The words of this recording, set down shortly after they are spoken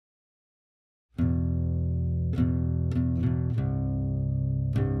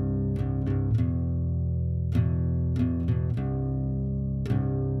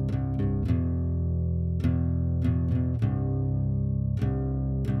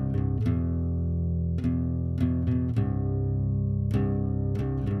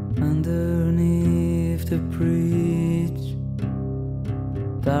underneath the bridge.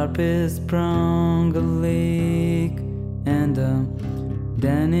 Darkest sprung a leak, and the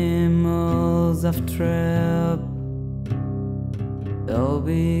animals I've trapped all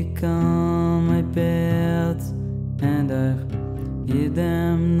become my pets, and I've hid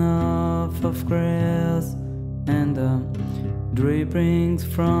them off of grass, and the drippings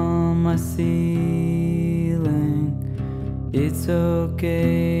from my ceiling. It's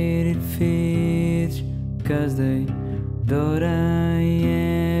okay to fish, 'cause they thought I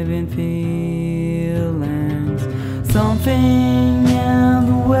having feelings. Something in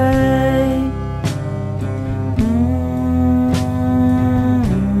the way,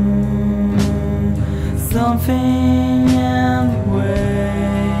 something in the way,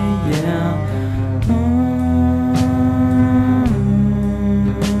 yeah.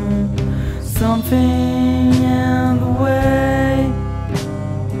 Something in the way,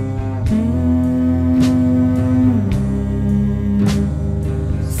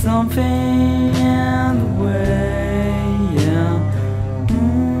 something in the way, yeah.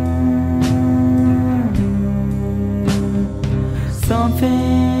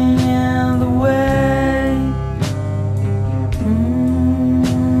 Something in the way,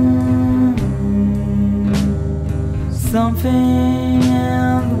 something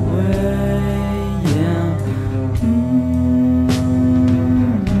in the way, yeah.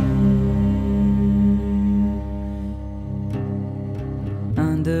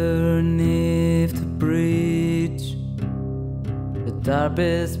 Underneath the bridge, the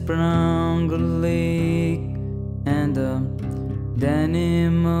darkest sprung a leak, and the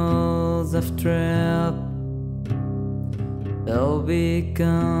animals I've trapped all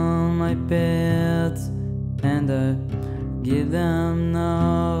become my pets, and I give them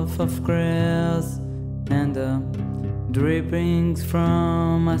enough of grass, and the drippings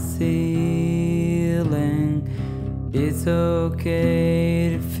from my ceiling. It's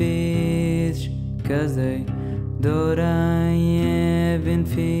okay to fish, 'cause they thought I having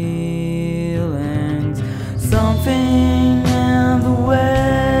feelings. Something in the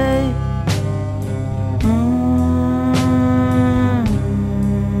way,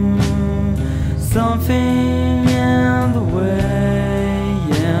 something in the way,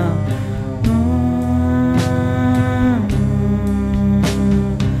 yeah.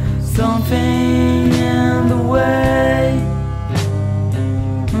 Something in the way,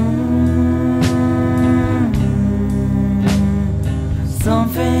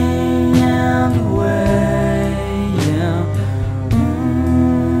 something in the way, yeah.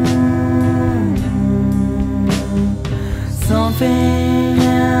 Something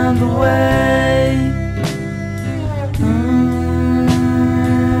in the way,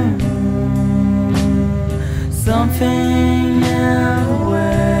 something